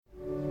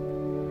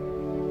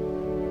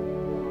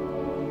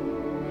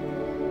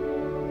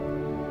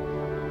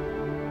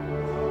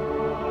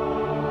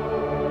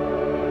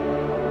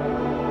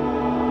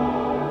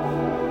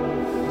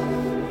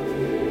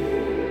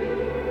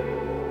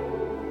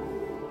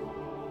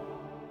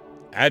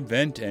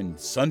Advent and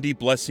Sunday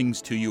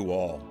blessings to you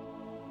all.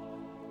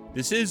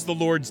 This is the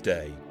Lord's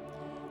Day,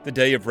 the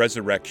day of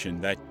resurrection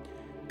that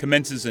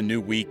commences a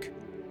new week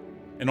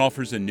and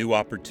offers a new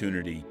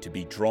opportunity to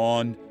be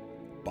drawn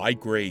by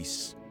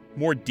grace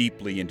more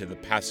deeply into the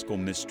paschal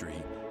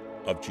mystery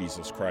of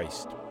Jesus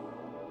Christ.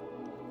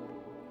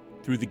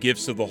 Through the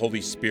gifts of the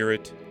Holy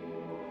Spirit,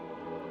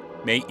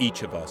 may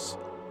each of us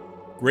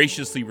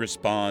graciously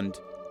respond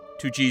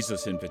to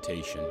Jesus'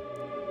 invitation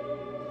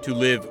to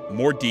live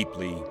more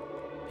deeply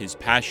his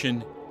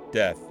passion,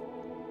 death,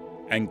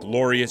 and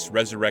glorious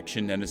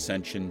resurrection and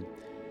ascension,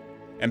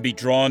 and be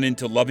drawn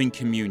into loving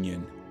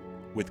communion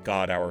with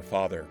God our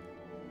Father.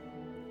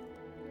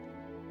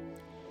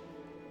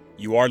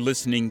 You are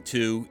listening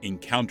to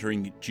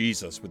Encountering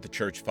Jesus with the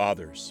Church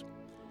Fathers,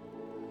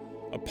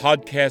 a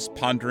podcast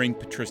pondering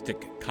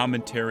patristic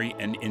commentary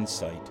and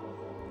insight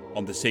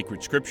on the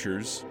sacred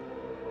scriptures,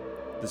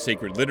 the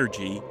sacred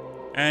liturgy,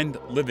 and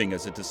living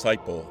as a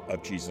disciple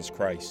of Jesus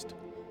Christ.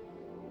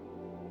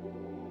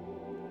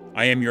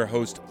 I am your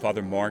host,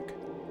 Father Mark,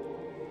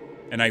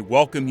 and I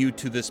welcome you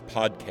to this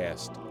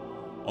podcast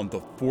on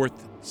the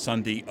fourth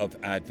Sunday of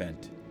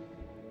Advent.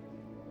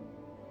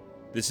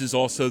 This is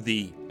also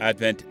the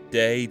Advent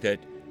day that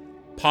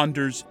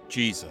ponders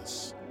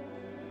Jesus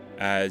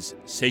as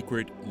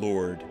sacred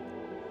Lord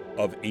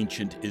of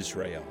ancient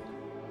Israel,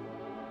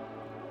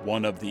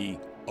 one of the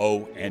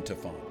O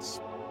antiphons.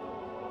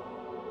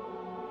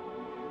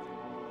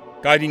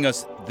 Guiding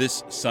us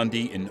this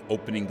Sunday in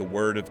opening the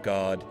Word of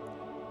God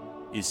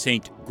is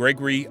Saint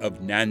Gregory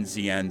of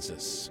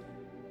Nazianzus.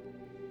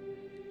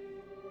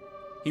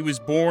 He was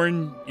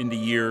born in the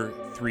year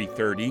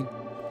 330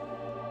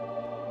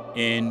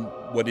 in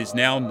what is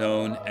now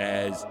known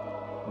as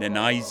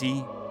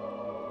Nenizi,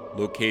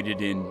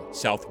 located in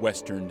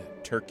southwestern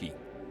Turkey.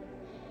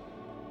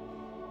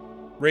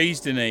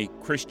 Raised in a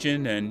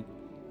Christian and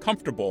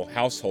comfortable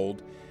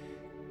household,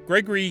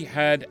 Gregory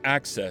had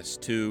access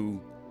to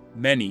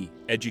many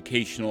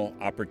educational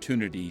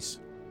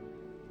opportunities,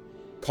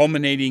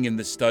 culminating in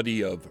the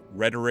study of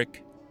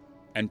rhetoric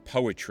and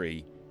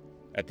poetry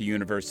at the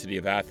University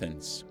of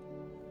Athens.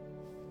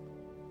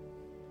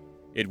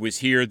 It was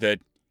here that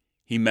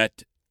he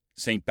met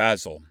St.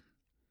 Basil,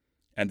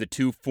 and the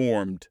two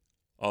formed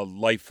a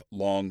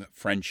lifelong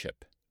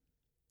friendship.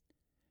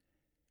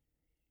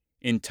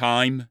 In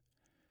time,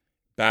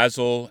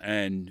 Basil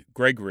and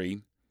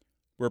Gregory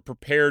were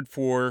prepared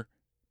for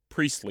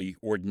priestly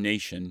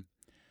ordination,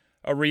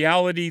 a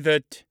reality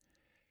that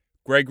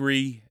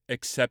Gregory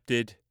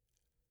accepted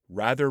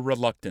rather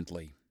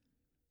reluctantly.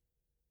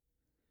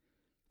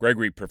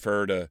 Gregory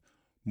preferred a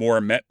more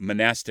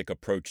monastic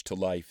approach to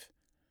life,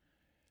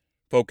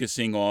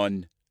 focusing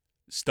on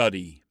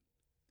study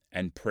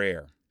and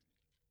prayer.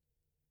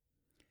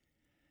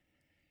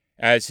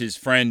 As his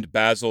friend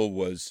Basil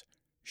was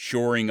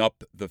shoring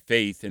up the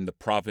faith in the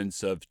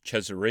province of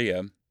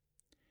Caesarea,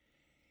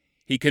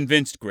 he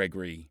convinced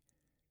Gregory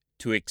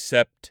to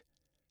accept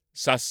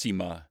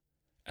Sassima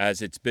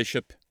as its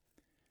bishop,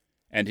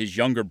 and his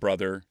younger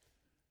brother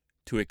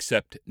to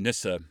accept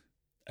Nyssa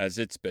as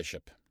its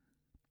bishop.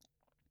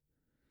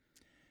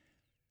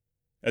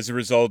 As a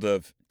result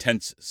of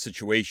tense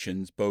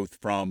situations, both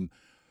from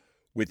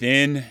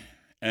within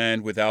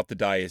and without the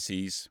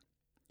diocese,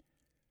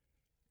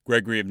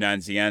 Gregory of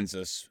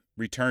Nazianzus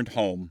returned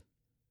home,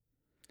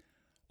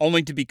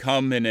 only to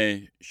become, in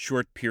a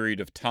short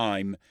period of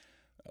time,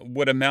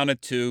 what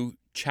amounted to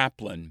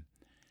chaplain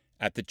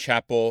at the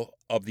chapel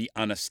of the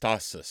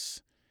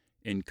Anastasis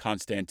in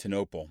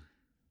Constantinople.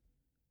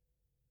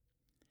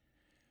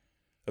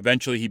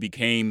 Eventually, he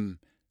became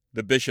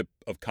the Bishop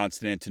of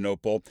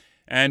Constantinople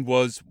and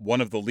was one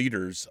of the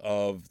leaders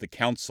of the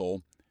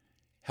council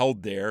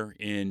held there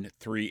in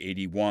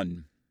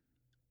 381.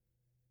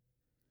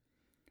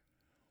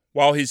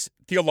 While his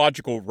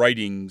theological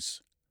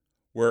writings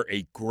were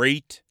a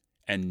great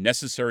and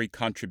necessary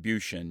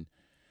contribution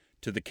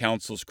to the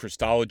council's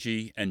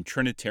Christology and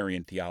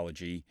Trinitarian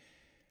theology,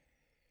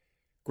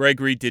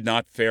 Gregory did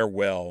not fare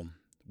well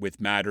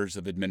with matters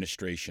of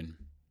administration.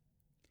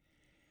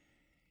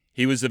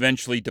 He was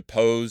eventually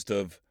deposed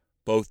of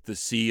both the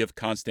See of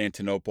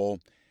Constantinople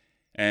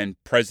and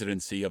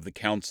presidency of the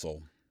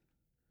council,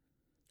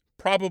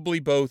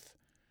 probably both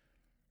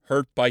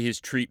hurt by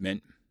his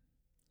treatment,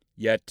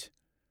 yet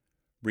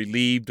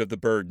relieved of the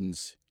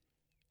burdens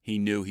he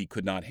knew he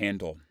could not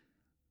handle.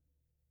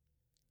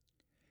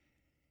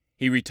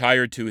 He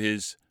retired to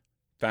his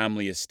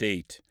family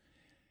estate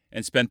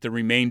and spent the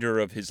remainder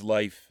of his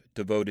life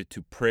devoted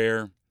to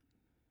prayer,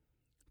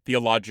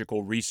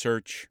 theological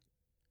research,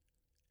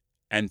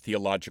 and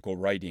theological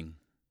writing.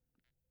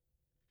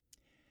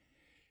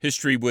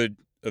 History would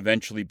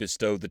eventually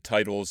bestow the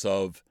titles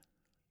of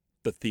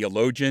the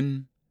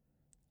theologian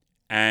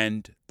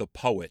and the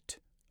poet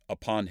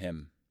upon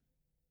him.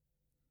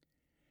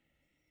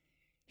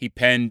 He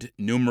penned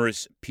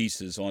numerous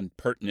pieces on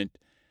pertinent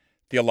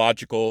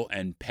theological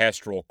and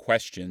pastoral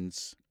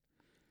questions,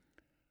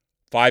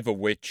 5 of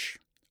which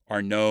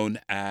are known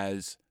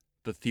as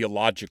the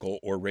theological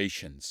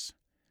orations,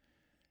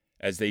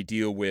 as they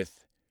deal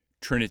with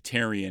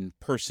Trinitarian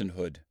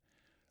personhood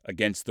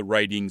against the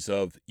writings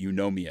of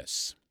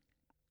Eunomius.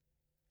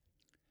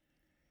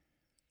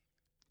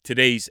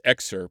 Today's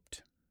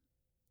excerpt,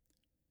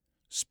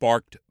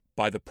 sparked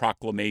by the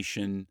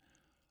proclamation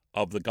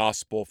of the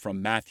Gospel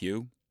from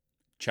Matthew,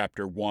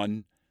 chapter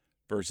 1,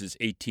 verses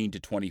 18 to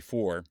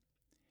 24,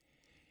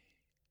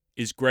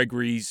 is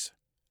Gregory's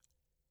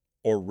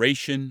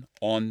Oration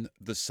on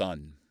the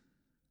Son.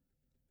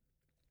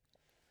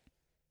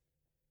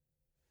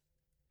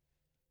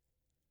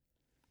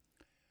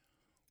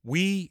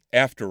 We,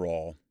 after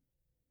all,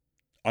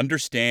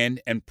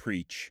 understand and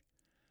preach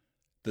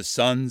the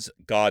Son's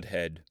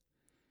Godhead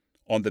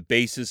on the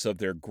basis of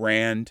their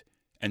grand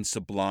and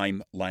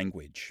sublime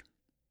language.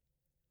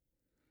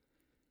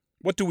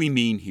 What do we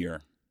mean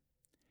here?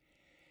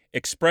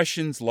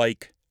 Expressions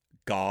like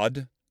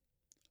God,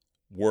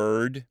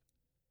 Word,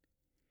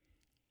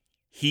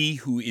 He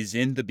who is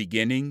in the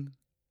beginning,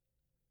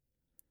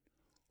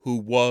 who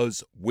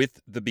was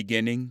with the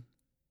beginning,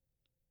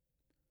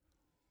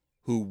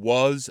 who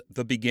was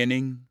the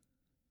beginning,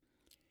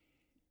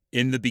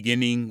 in the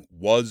beginning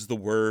was the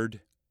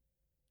Word,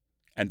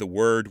 and the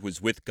Word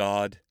was with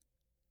God,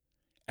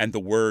 and the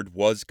Word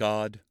was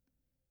God.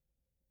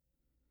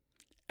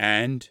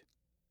 And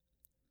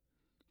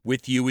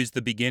with you is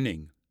the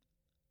beginning.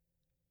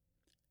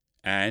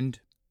 And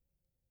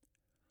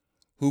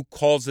who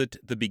calls it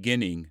the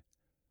beginning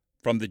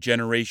from the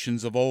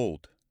generations of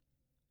old?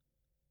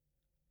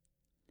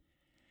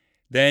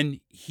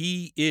 Then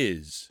he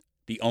is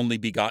the only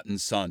begotten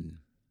Son.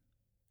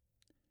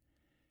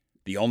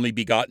 The only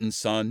begotten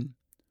Son,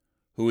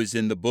 who is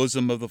in the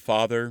bosom of the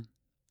Father,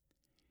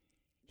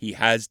 he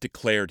has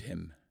declared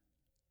him.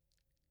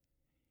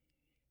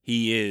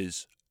 He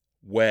is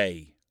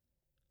way,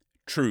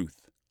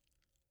 truth,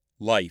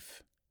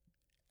 life,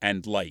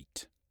 and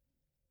light.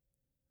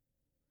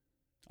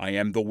 I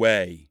am the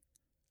way,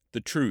 the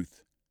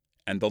truth,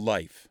 and the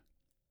life.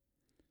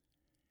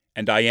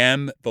 And I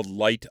am the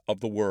light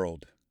of the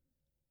world.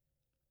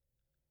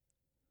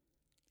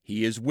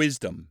 He is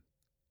wisdom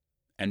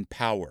and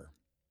power.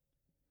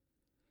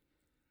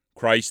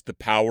 Christ, the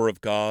power of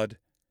God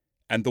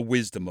and the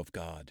wisdom of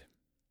God.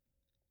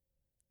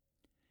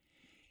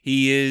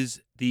 He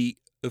is the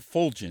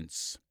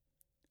effulgence,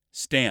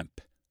 stamp,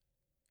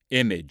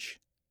 image,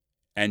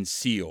 and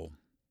seal,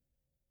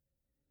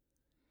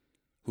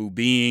 who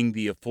being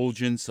the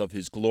effulgence of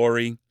his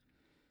glory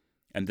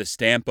and the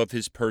stamp of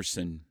his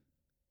person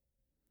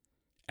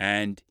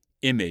and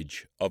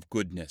image of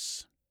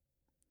goodness,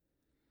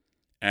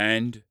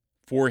 and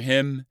for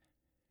him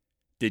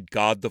did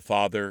God the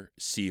Father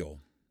seal.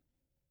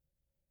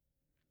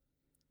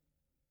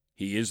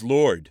 He is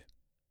Lord,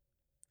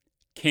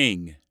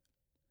 King,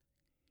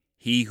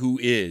 he who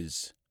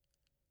is,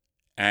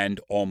 and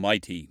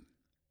Almighty.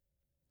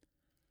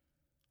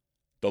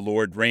 The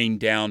Lord rained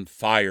down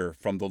fire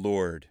from the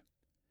Lord,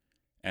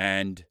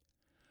 and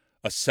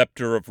a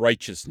scepter of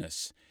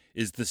righteousness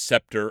is the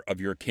scepter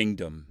of your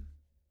kingdom.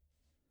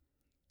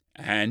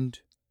 And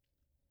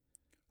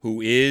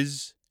who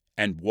is,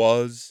 and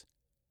was,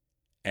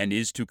 and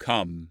is to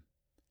come,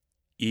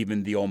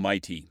 even the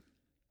Almighty.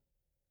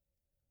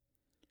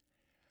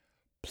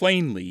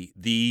 Plainly,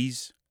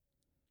 these,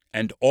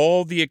 and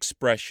all the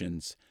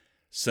expressions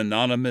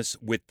synonymous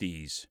with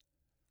these,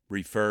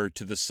 refer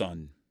to the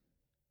Son.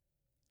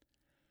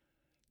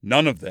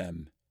 None of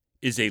them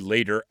is a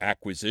later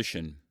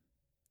acquisition.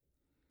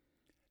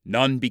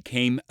 None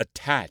became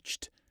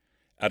attached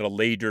at a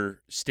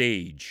later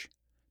stage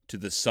to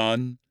the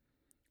Son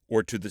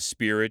or to the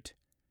Spirit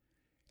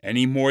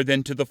any more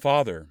than to the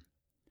Father.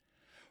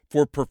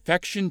 For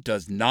perfection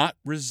does not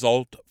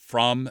result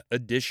from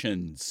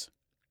additions.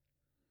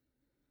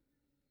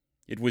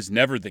 It was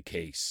never the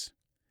case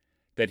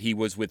that he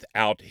was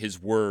without his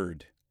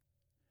Word,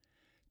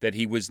 that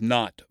he was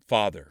not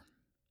Father,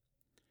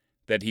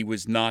 that he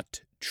was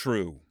not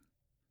true,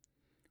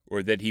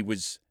 or that he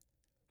was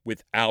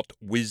without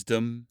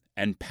wisdom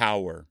and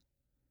power,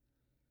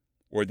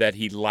 or that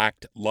he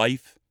lacked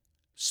life,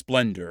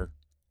 splendor,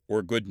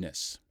 or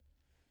goodness.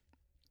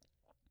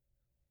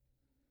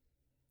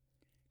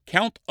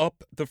 Count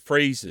up the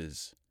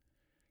phrases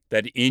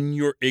that in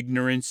your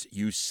ignorance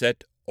you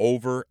set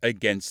over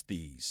against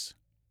these.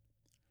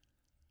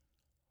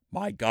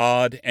 My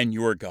God and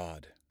your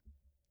God.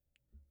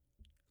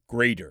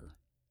 Greater.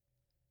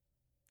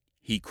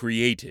 He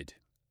created.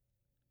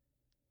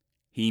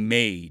 He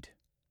made.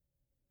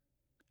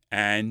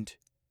 And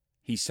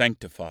he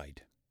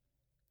sanctified.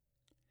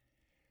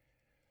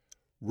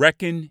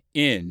 Reckon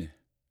in,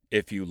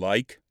 if you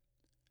like,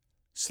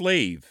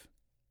 slave,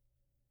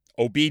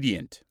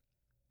 obedient.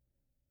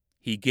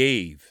 He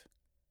gave.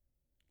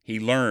 He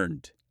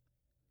learned.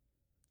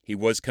 He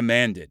was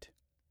commanded.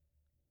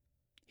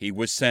 He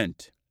was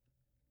sent.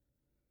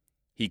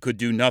 He could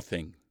do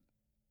nothing,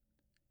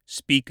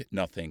 speak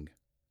nothing,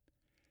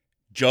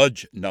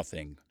 judge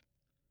nothing,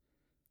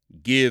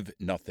 give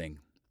nothing,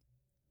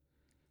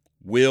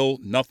 will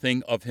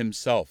nothing of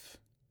himself.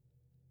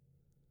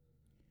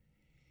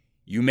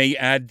 You may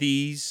add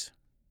these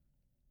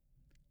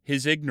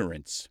his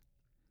ignorance,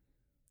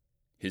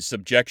 his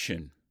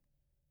subjection,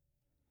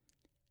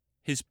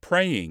 his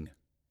praying,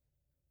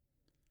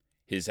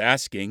 his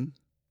asking,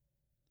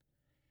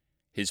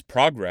 his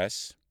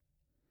progress,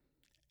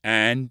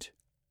 and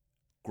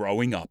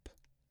growing up.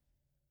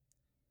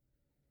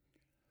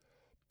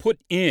 Put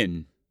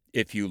in,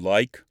 if you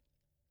like,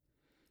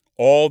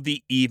 all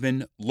the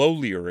even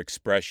lowlier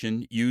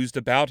expression used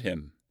about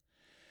him.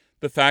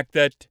 The fact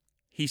that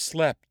he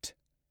slept,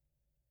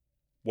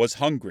 was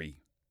hungry,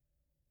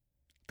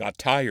 got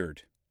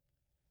tired,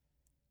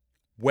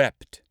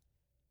 wept,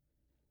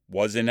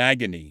 was in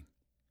agony,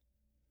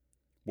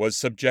 was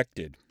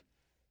subjected.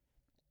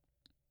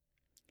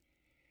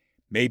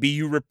 Maybe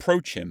you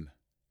reproach him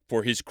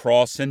for his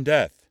cross and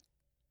death.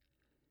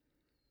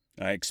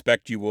 I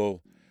expect you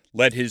will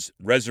let his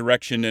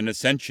resurrection and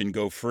ascension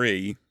go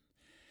free,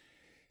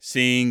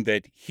 seeing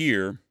that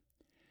here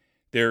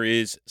there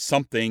is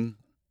something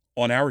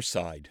on our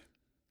side.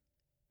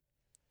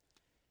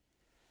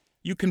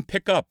 You can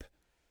pick up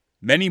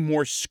many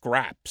more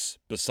scraps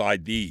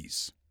beside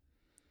these,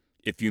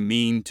 if you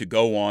mean to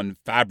go on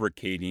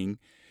fabricating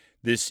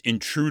this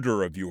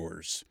intruder of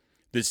yours,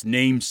 this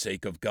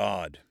namesake of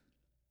God.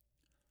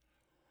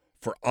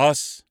 For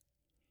us,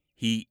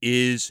 he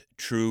is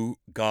true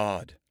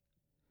God,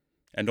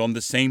 and on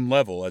the same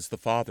level as the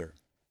Father.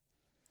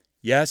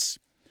 Yes,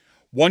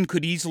 one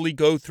could easily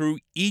go through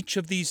each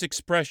of these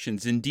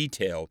expressions in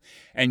detail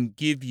and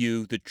give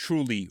you the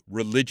truly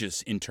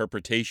religious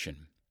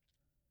interpretation.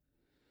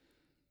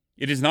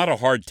 It is not a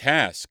hard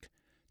task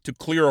to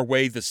clear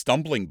away the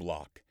stumbling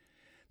block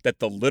that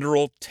the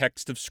literal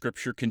text of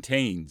Scripture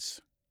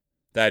contains.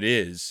 That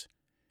is,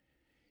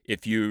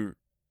 if your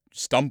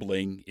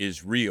stumbling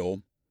is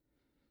real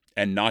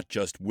and not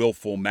just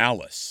willful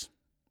malice.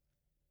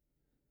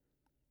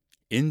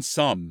 In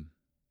sum,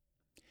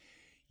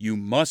 you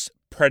must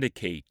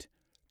predicate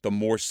the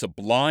more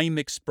sublime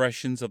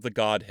expressions of the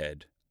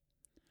Godhead,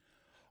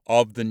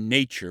 of the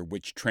nature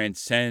which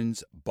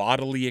transcends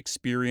bodily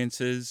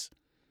experiences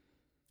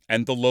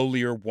and the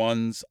lowlier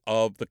ones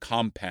of the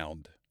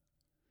compound,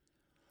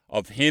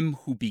 of him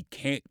who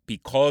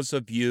because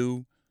of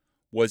you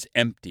was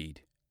emptied,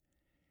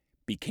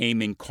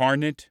 became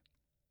incarnate,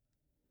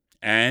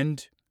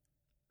 and,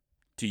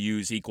 to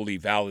use equally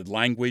valid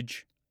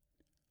language,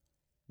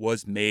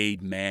 was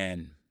made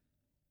man.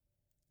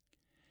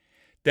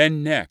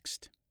 Then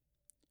next,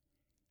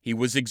 he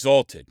was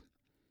exalted,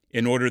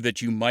 in order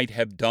that you might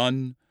have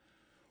done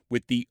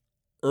with the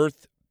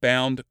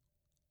earth-bound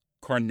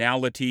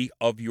carnality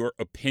of your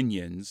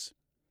opinions,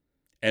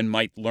 and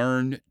might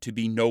learn to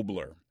be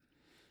nobler,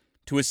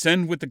 to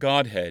ascend with the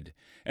Godhead,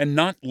 and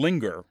not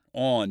linger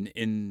on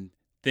in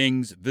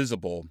things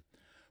visible,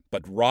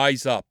 but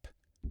rise up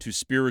to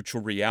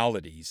spiritual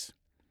realities,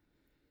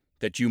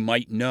 that you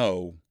might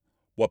know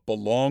what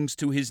belongs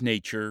to his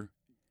nature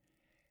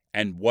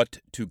and what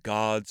to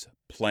God's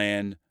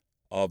plan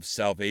of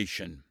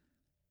salvation.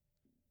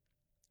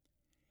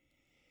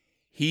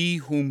 He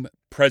whom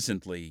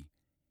presently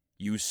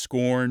you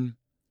scorn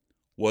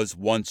was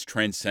once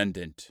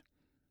transcendent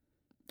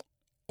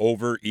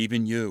over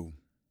even you.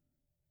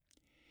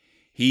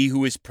 He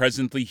who is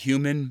presently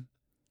human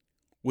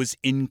was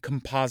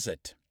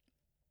incomposite.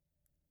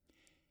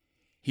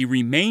 He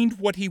remained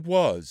what he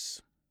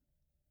was.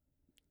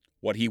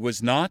 What he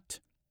was not,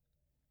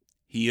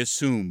 he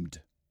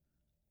assumed.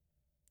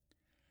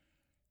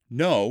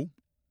 No,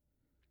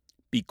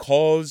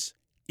 because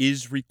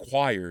is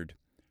required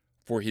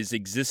for his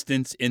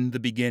existence in the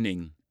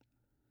beginning.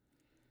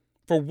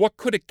 For what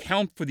could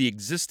account for the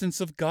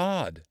existence of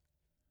God?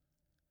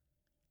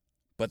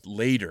 But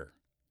later,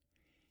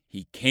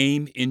 he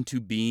came into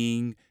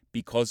being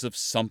because of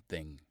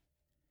something,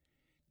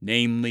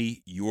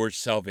 namely your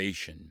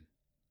salvation.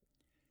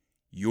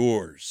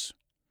 Yours,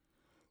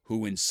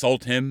 who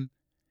insult him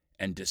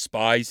and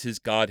despise his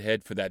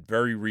Godhead for that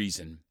very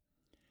reason,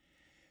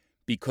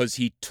 because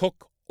he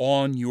took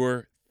on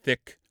your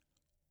thick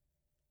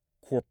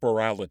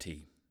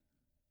corporality.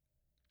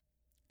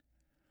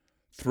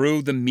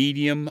 Through the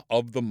medium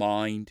of the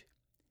mind,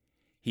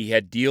 he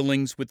had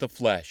dealings with the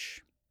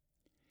flesh,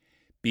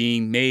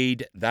 being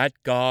made that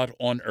God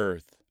on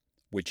earth,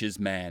 which is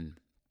man.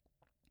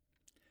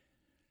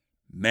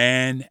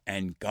 Man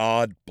and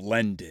God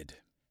blended.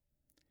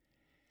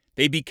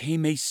 They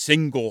became a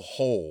single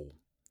whole,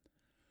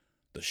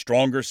 the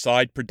stronger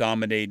side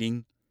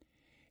predominating,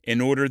 in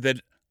order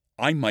that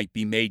I might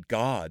be made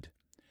God,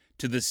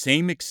 to the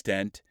same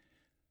extent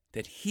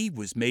that he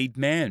was made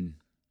man.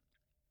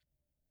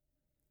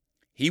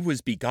 He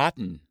was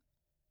begotten,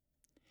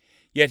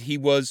 yet he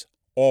was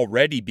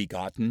already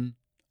begotten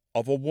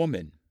of a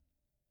woman,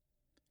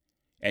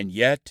 and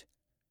yet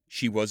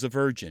she was a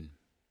virgin.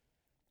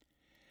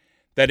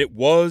 That it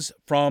was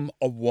from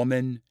a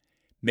woman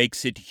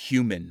makes it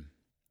human.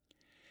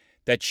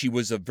 That she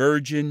was a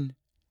virgin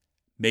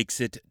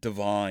makes it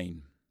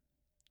divine.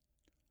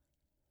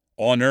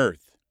 On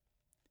earth,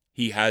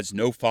 he has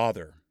no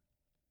father,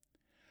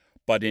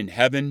 but in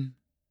heaven,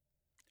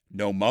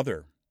 no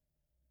mother.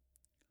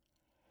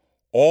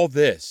 All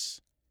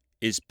this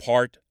is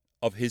part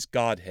of his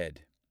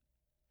Godhead.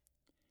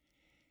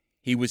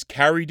 He was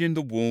carried in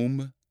the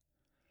womb,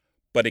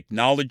 but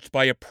acknowledged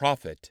by a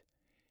prophet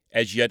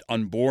as yet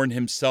unborn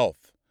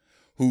himself,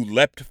 who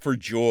leapt for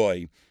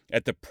joy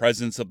at the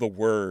presence of the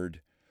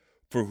Word,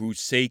 for whose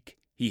sake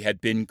he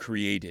had been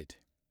created.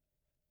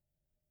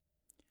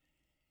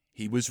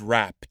 He was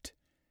wrapped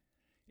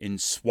in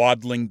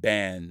swaddling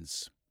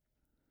bands,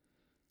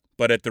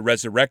 but at the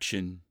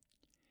resurrection,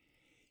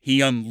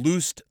 he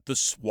unloosed the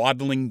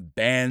swaddling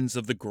bands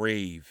of the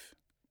grave.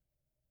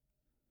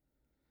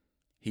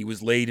 He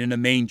was laid in a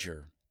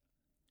manger,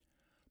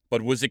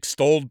 but was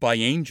extolled by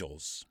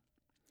angels,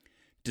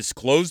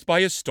 disclosed by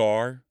a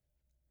star,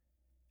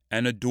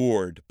 and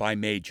adored by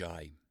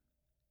magi.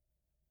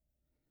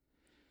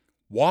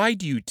 Why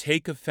do you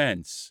take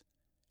offense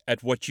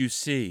at what you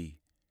see,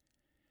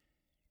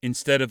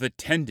 instead of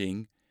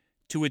attending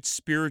to its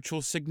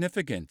spiritual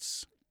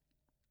significance?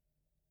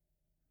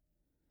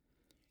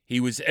 He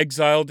was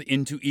exiled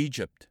into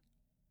Egypt,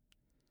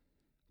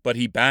 but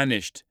he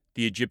banished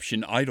the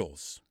Egyptian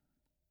idols.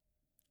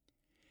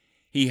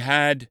 He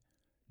had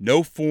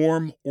no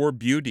form or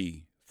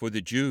beauty for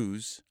the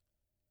Jews,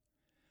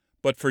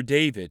 but for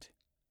David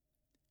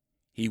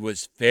he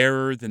was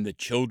fairer than the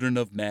children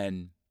of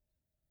men.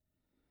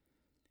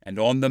 And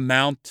on the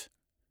mount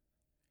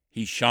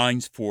he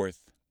shines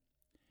forth,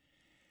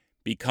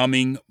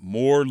 becoming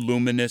more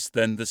luminous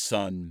than the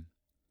sun,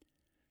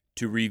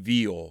 to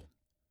reveal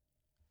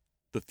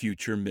the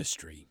future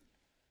mystery.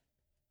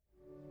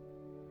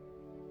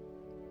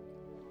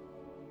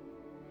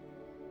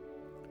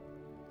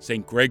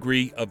 St.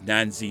 Gregory of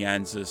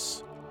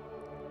Nazianzus,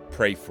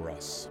 pray for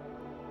us.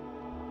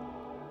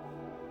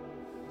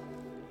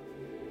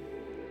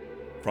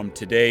 From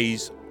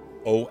today's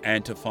O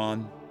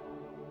Antiphon.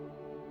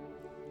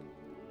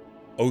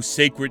 O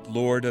sacred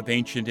Lord of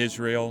ancient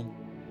Israel,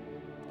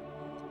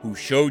 who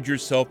showed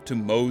yourself to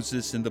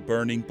Moses in the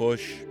burning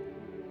bush,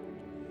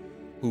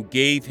 who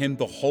gave him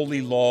the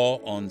holy law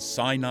on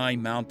Sinai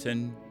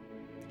mountain,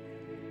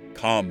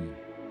 come,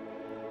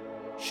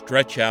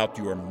 stretch out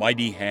your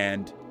mighty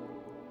hand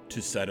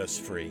to set us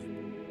free.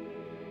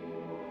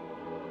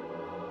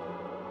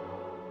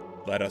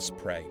 Let us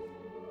pray.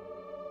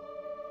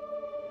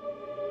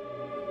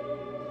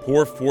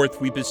 Pour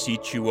forth, we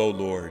beseech you, O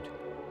Lord,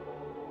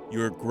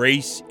 your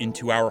grace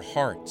into our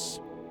hearts,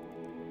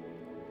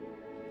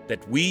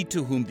 that we,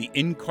 to whom the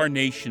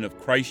incarnation of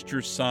Christ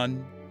your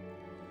Son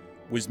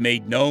was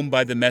made known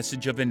by the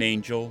message of an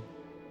angel,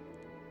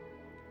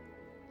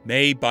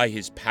 may by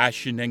his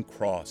passion and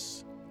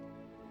cross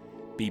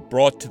be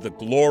brought to the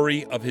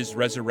glory of his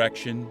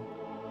resurrection,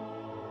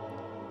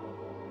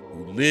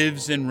 who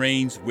lives and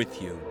reigns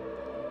with you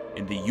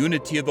in the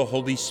unity of the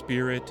Holy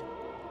Spirit,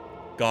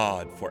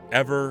 God,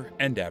 forever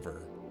and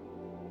ever.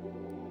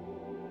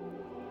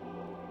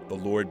 The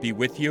Lord be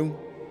with you.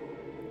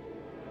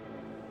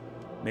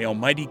 May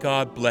Almighty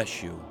God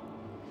bless you,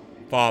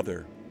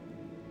 Father,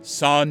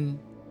 Son,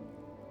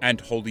 and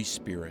Holy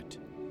Spirit.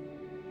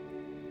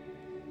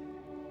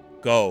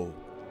 Go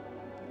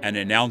and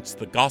announce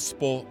the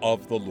gospel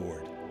of the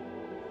Lord.